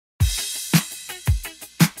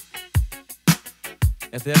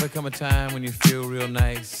If there ever come a time when you feel real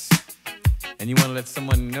nice and you want to let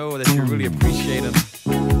someone know that you really appreciate them,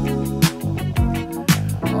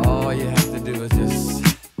 all you have to do is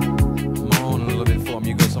just moan a little bit for them.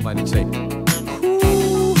 You go somebody and say, ooh,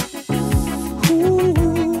 ooh,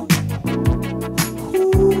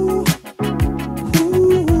 ooh,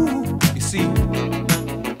 ooh. You see,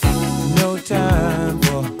 no time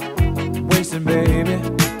for wasting, baby.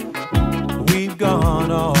 We've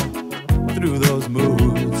gone all through those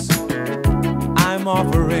moods. I'm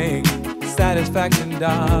offering satisfaction,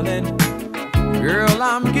 darling. Girl,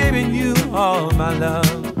 I'm giving you all my love.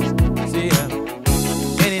 See,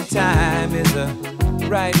 anytime is the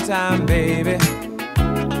right time, baby.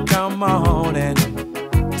 Come on and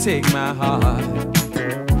take my heart.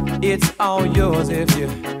 It's all yours if you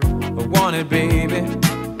want it, baby.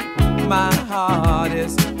 My heart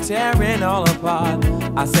is tearing all apart.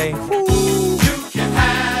 I say, ooh, You can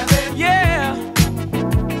have it. yeah,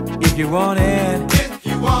 if you want it. If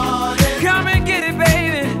you want it. Come and get it,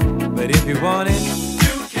 baby. But if you want it,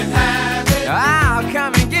 You can have it. I'll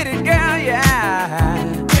come and get it, girl,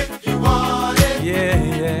 yeah. If you want it. Yeah,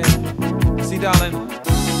 yeah. See, darling,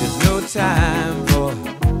 there's no time for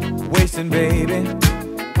wasting, baby.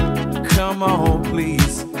 Come on,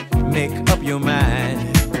 please, make up your mind.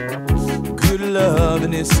 Good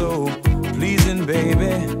loving is so pleasing,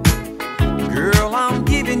 baby. Girl, I'm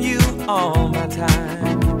giving you all my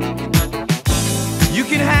time. You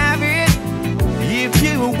can have it if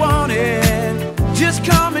you want it. Just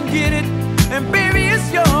come and get it, and baby,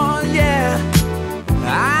 it's yours, yeah.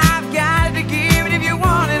 I've got to give it if you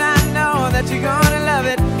want it. I know that you're gonna love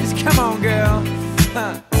it. Just come on, girl.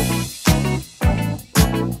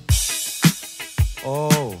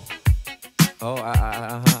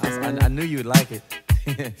 I knew you'd like it.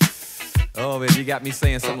 Oh, baby, you got me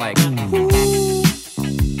saying something like, ooh,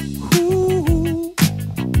 ooh.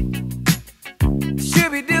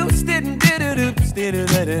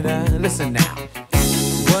 Listen now.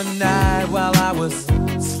 One night while I was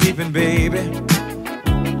sleeping, baby,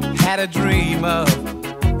 had a dream of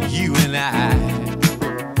you and I.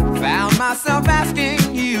 Found myself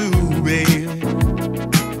asking you, baby,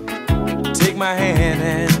 take my hand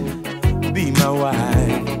and be my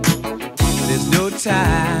wife. There's no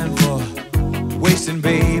time for wasting,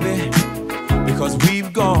 baby, because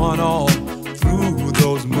we've gone all through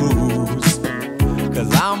those moves.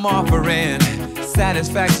 Cause I'm offering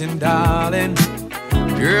satisfaction, darling.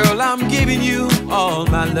 Girl, I'm giving you all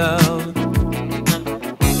my love. You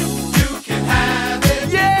can have it.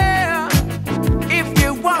 Yeah, if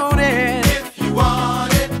you want it. If you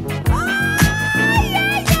want it. Oh,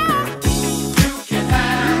 yeah, yeah. You can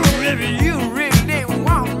have it. You really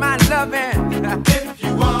want my loving. If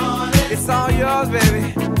you want it. It's all yours,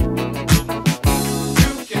 baby.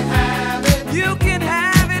 You can have it. You can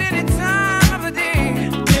have it any time of the day.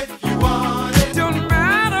 If you want it. Don't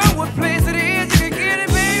matter what place it is, you can get it,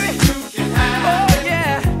 baby. You can have Oh,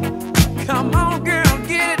 yeah. Come on, girl,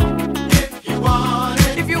 get it. it. If you want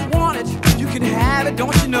it. If you want it, you can have it.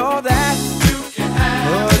 Don't you know that? You can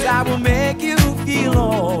have Cause I will make you feel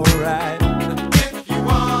alright. it. If you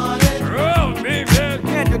want it. Oh, baby,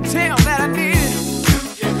 can't you tell that I need it? You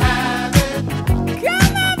can have it.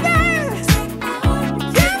 Come on, baby. Come on,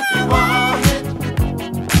 baby.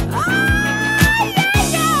 Oh, yeah,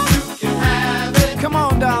 yeah. You can have it. Come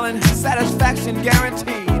on, darling. Satisfaction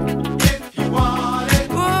guaranteed. If you want it.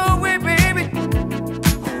 Oh, wait, baby.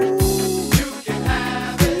 You can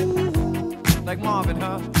have it. Like Marvin,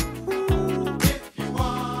 huh?